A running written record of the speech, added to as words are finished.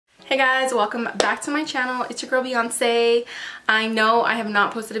Hey guys, welcome back to my channel. It's your girl Beyonce. I know I have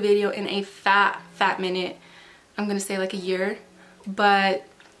not posted a video in a fat minute. I'm gonna say like a year, but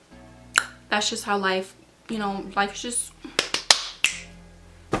that's just how life, you know, life is just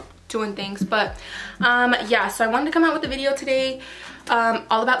doing things. But yeah, so I wanted to come out with a video today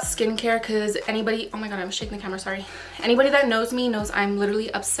all about skincare, because anybody, oh my god, I'm shaking the camera, sorry. Anybody that knows me knows I'm literally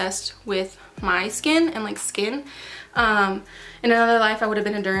obsessed with my skin and like skin. In another life I would have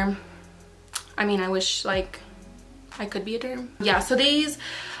been a derm. I mean, I wish like I could be a derm. Yeah, so these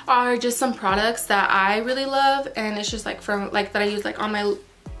are just some products that I really love, and it's just like from like that I use like on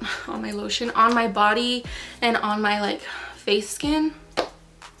my lotion, on my body, and on my like face skin.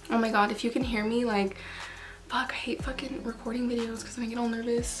 Oh my god, if you can hear me, like fuck, I hate fucking recording videos because I get all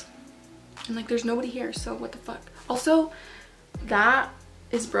nervous and like there's nobody here, so what the fuck. Also, that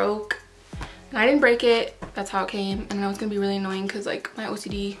is broke and I didn't break it, that's how it came, and I know it's gonna be really annoying because like my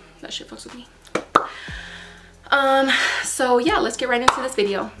OCD, that shit fucks with me. So yeah, let's get right into this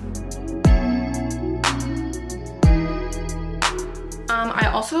video. I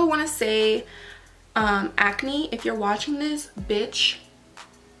also want to say, acne, if you're watching this, bitch,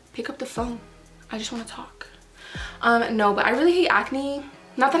 pick up the phone. I just want to talk. No, but I really hate acne.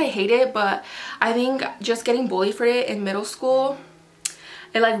 Not that I hate it, but I think just getting bullied for it in middle school,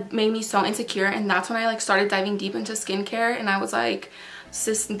 it like made me so insecure, and that's when I like started diving deep into skincare, and I was like,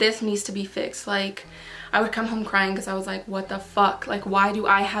 sis, this needs to be fixed. Like, I would come home crying because I was like, what the fuck? Like, why do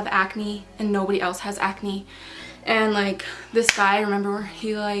I have acne and nobody else has acne? And like this guy, I remember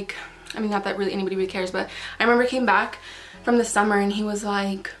he like, I mean, not that really anybody really cares, but I remember he came back from the summer and he was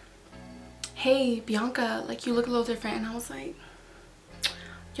like, hey Bianca, like you look a little different. And I was like,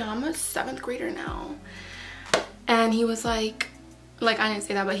 yeah, I'm a 7th grader now. And he was like I didn't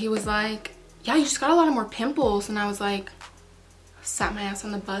say that, but he was like, yeah, you just got a lot of more pimples. And I was like, sat my ass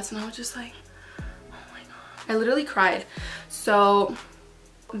on the bus and I was just like, oh my god, I literally cried. So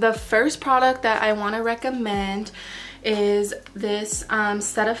the first product that I want to recommend is this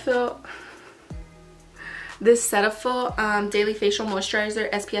Cetaphil Daily Facial Moisturizer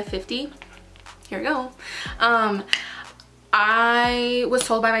SPF 50. Here we go. I was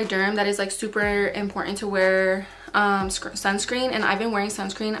told by my derm that it's like super important to wear sunscreen, and I've been wearing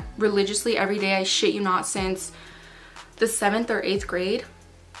sunscreen religiously every day, I shit you not, since the 7th or 8th grade.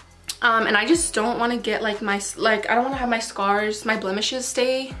 And I just don't want to get like I don't want to have my scars, my blemishes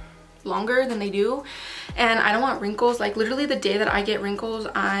stay longer than they do, and I don't want wrinkles. Like literally the day that I get wrinkles,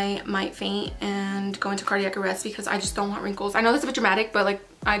 I might faint and go into cardiac arrest because I just don't want wrinkles. I know that's a bit dramatic, but like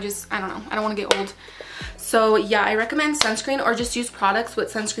I don't know, I don't want to get old. So yeah, I recommend sunscreen, or just use products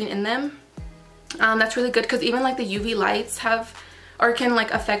with sunscreen in them. That's really good because even like the UV lights have or can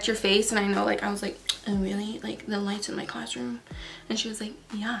like affect your face. And I know, like I was like, oh really, like the lights in my classroom? And she was like,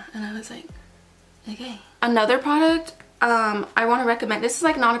 yeah. And I was like, okay. Another product I want to recommend, this is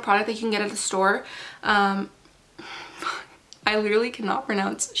like not a product that you can get at the store. I literally cannot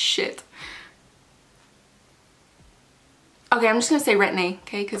pronounce shit. Okay, I'm just gonna say Retin-A,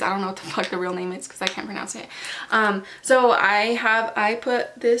 okay, because I don't know what the fuck the real name is because I can't pronounce it. So I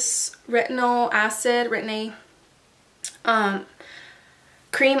put this Retin-A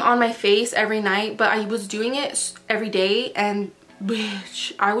cream on my face every night, but I was doing it every day, and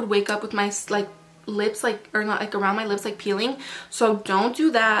bitch, I would wake up with my like lips or not like around my lips like peeling. So don't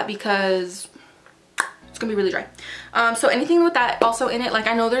do that because it's gonna be really dry. So anything with that also in it, like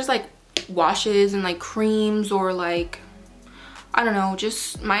I know there's like washes and like creams, or like I don't know,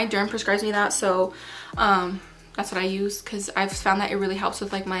 just my derm prescribes me that, so that's what I use because I've found that it really helps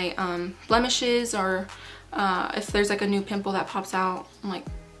with like my blemishes, or if there's like a new pimple that pops out, I'm like,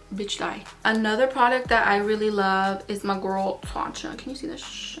 bitch die. Another product that I really love is my girl Tatcha. Can you see this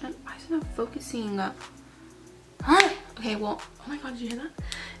shit? Why is it not focusing? Huh? Okay, well, oh my god, did you hear that?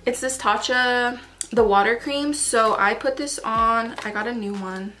 It's this Tatcha, the water cream. So I put this on, I got a new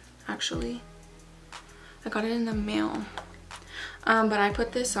one actually. I got it in the mail. But I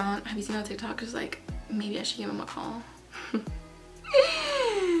put this on. Have you seen on TikTok? It's like, maybe I should give him a call.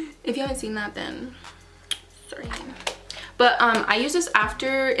 If you haven't seen that, then sorry. But I use this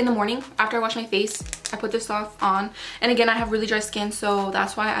in the morning after I wash my face. I put this off on, and again, I have really dry skin, so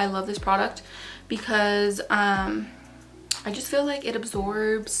that's why I love this product, because I just feel like it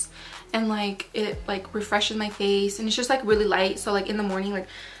absorbs and like it like refreshes my face, and it's just like really light. So like in the morning, like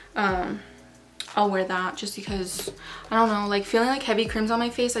I'll wear that just because I don't know, like feeling like heavy creams on my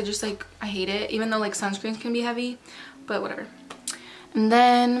face, I just like, I hate it, even though like sunscreens can be heavy, but whatever. And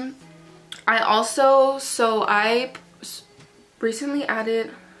then I also, so I recently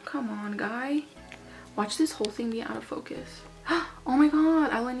added, come on guy, watch this whole thing be out of focus. Oh my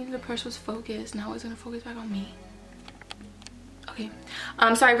god, all I needed to first was focused, now it's gonna focus back on me. Okay,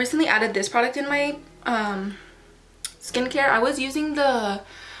 so I recently added this product in my skincare. I was using the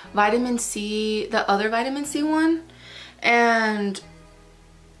vitamin C, the other vitamin C one, and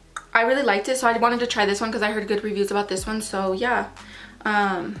I really liked it, so I wanted to try this one because I heard good reviews about this one. So yeah,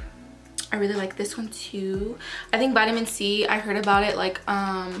 I really like this one too. I think vitamin C, I heard about it like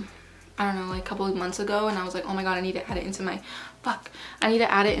I don't know, like a couple of months ago, and I was like, oh my god, I need to add it into my I need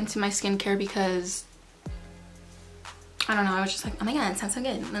to add it into my skincare because I don't know, I was just like, oh my god, it sounds so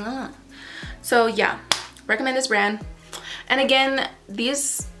good. So yeah, recommend this brand. And again,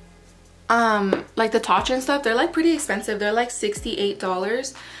 these like the Tatcha and stuff, they're like pretty expensive. They're like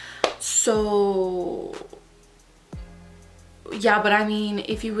 $68. So yeah, but I mean,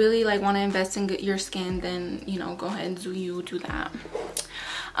 if you really like want to invest in your skin, then you know, go ahead and do that.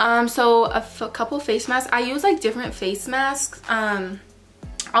 So a couple face masks. I use like different face masks.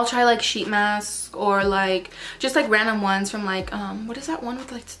 I'll try like sheet masks or like just like random ones from like what is that one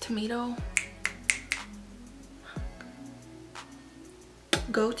with like tomato?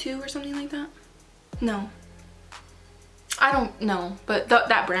 Go To or something like that? No, I don't know, but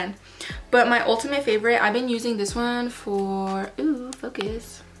that brand. But my ultimate favorite, I've been using this one for, ooh,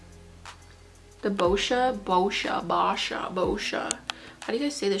 focus, the Boscia. How do you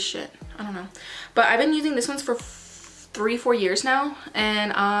guys say this shit? I don't know, but I've been using this one for 3-4 years now,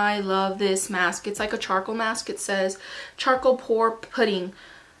 and I love this mask. It's like a charcoal mask. It says charcoal pore pudding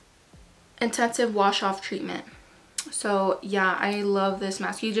intensive wash off treatment. So yeah, I love this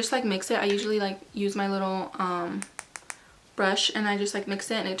mask. You just like mix it. I usually like use my little brush and I just like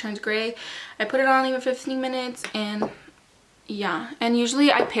mix it and it turns gray. I put it on even 15 minutes, and yeah, and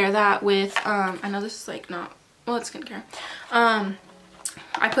usually I pair that with I know this is like not, well, it's skincare.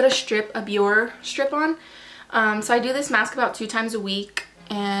 I put a Biore strip on. So I do this mask about 2 times a week,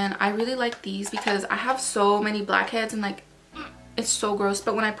 and I really like these because I have so many blackheads and like it's so gross,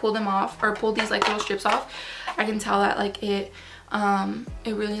 but when I pull them off or pull these like little strips off, I can tell that like it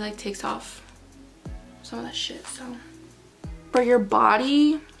really like takes off some of that shit. So for your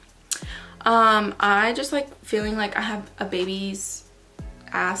body, I just like feeling like I have a baby's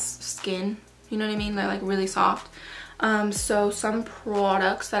ass skin, you know what I mean? They're like really soft. So some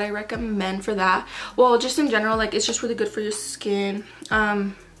products that I recommend for that, well, just in general, like it's just really good for your skin.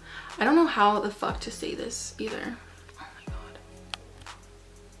 I don't know how the fuck to say this either. Oh my god.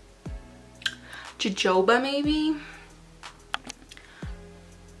 Jojoba, maybe?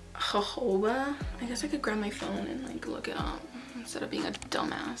 Jojoba? I guess I could grab my phone and like look it up instead of being a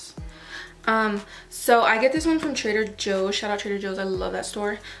dumbass. So I get this one from Trader Joe's. Shout out Trader Joe's, I love that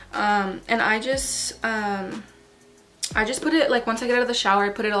store. And I just put it like once I get out of the shower, I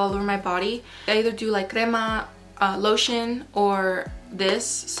put it all over my body. I either do like crema, lotion, or this,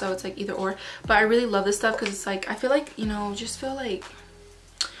 so it's like either or. But I really love this stuff because it's like, I feel like, you know, just feel like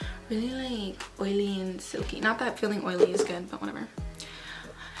really like oily and silky. Not that feeling oily is good, but whatever.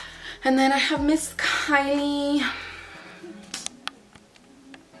 And then I have Miss Kylie.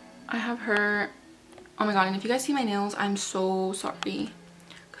 I have her, oh my god, and if you guys see my nails, I'm so sorry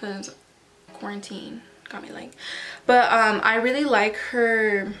because quarantine got me like, but I really like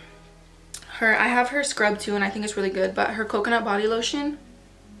her I have her scrub too, and I think it's really good. But her coconut body lotion,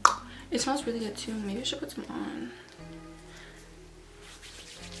 it smells really good too. Maybe I should put some on.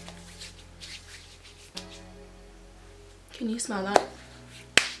 Can you smell that?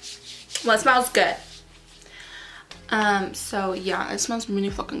 Well, it smells good. So yeah, it smells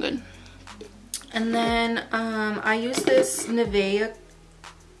really fucking good. And then I use this Nivea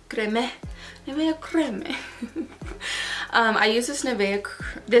creme. I use this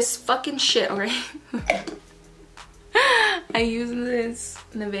this fucking shit, okay? I use this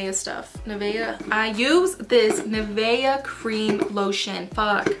Nivea stuff. I use this Nivea cream lotion.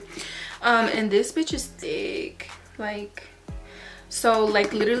 Fuck. And this bitch is thick. Like, so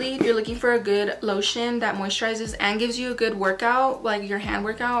like literally if you're looking for a good lotion that moisturizes and gives you a good workout, like your hand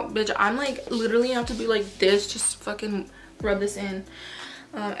workout, bitch, I'm like literally have to be like this, just fucking rub this in.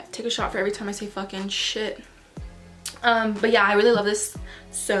 Take a shot for every time I say fucking shit. But yeah, I really love this,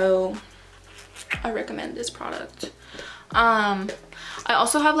 so I recommend this product. I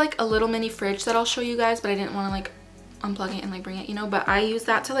also have like a little mini fridge that I'll show you guys, but I didn't want to like unplug it and like bring it, you know, but I use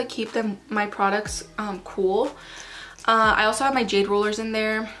that to like keep my products cool. I also have my jade rollers in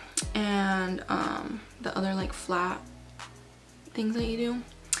there, and the other like flat things that you do.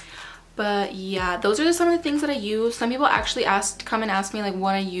 But yeah, those are just some of the things that I use. Some people actually come and ask me like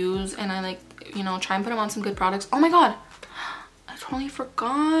what I use, and I like, you know, try and put them on some good products. Oh my god, I totally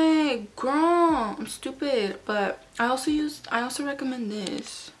forgot, girl, I'm stupid. But I also recommend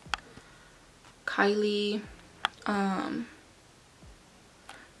this. Kylie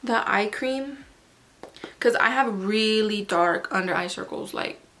the eye cream, because I have really dark under eye circles.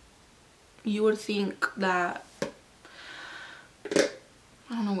 Like, you would think that, I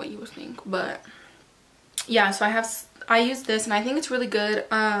don't know what you would think, but yeah. So I use this and I think it's really good.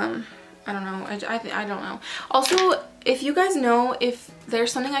 I don't know, I don't know. Also, if you guys know if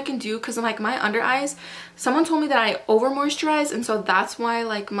there's something I can do, because like my under eyes, someone told me that I over moisturize, and so that's why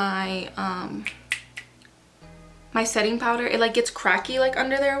like my my setting powder, it like gets cracky like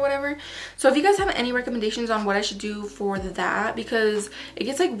under there or whatever. So if you guys have any recommendations on what I should do for that, because it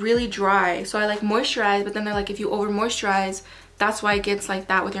gets like really dry. So I like moisturize, but then they're like, if you over moisturize, that's why it gets like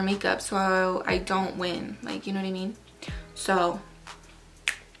that with your makeup. So I don't win, like, you know what I mean? So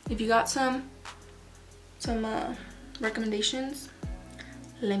if you got some recommendations,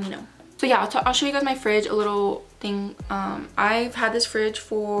 let me know. So yeah, I'll show you guys my fridge, a little thing. I've had this fridge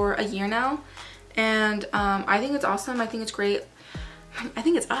for a year now, and I think it's awesome. I think it's great. I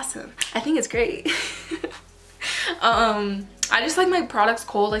think it's awesome. I think it's great. I just like my products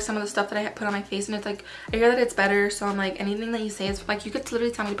cold, like some of the stuff that I put on my face, and it's like, I hear that it's better, so I'm like, anything that you say is like, you could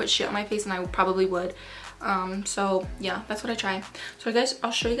literally tell me to put shit on my face and I probably would. So yeah, that's what I try. So guys,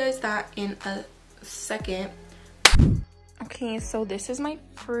 I'll show you guys that in a second. Okay, so this is my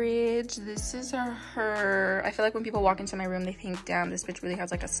fridge. This is her. I feel like when people walk into my room, they think, damn, this bitch really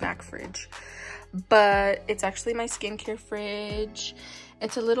has like a snack fridge. But it's actually my skincare fridge.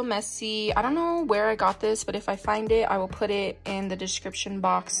 It's a little messy. I don't know where I got this, but if I find it, I will put it in the description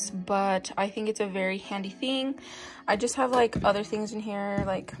box. But I think it's a very handy thing. I just have like other things in here,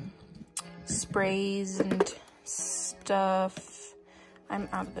 like sprays and stuff. I'm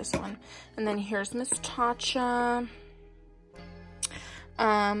out of this one. And then here's Miss Tatcha.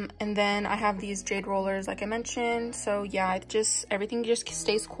 And then I have these jade rollers, like I mentioned. So yeah, everything just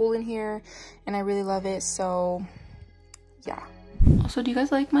stays cool in here, and I really love it. So yeah. Also, do you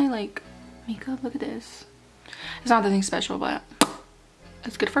guys like my like makeup? Look at this. It's not anything special, but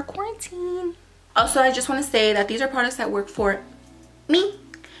it's good for quarantine. Also, I just want to say that these are products that work for me.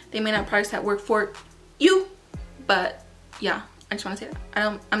 They may not be products that work for you, but yeah, I just want to say that. I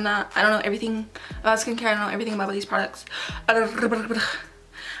don't know everything about skincare. I don't know everything about these products.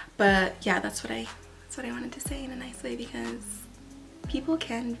 But yeah, that's what I wanted to say in a nice way, because people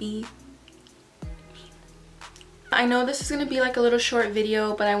can be mean. I know this is gonna be like a little short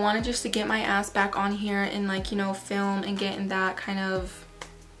video, but I wanted just to get my ass back on here and like, you know, film and get in that kind of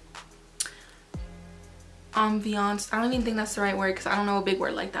ambiance. I don't even think that's the right word, because I don't know a big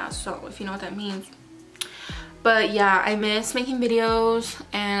word like that, so if you know what that means. But yeah, I miss making videos,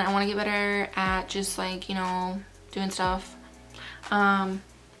 and I want to get better at just like, you know, doing stuff.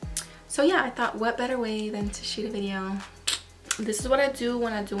 So yeah, I thought, what better way than to shoot a video. This is what I do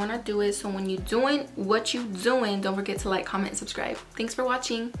when I do it. So when you're doing what you're doing, don't forget to like, comment, and subscribe. Thanks for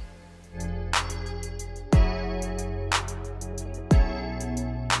watching.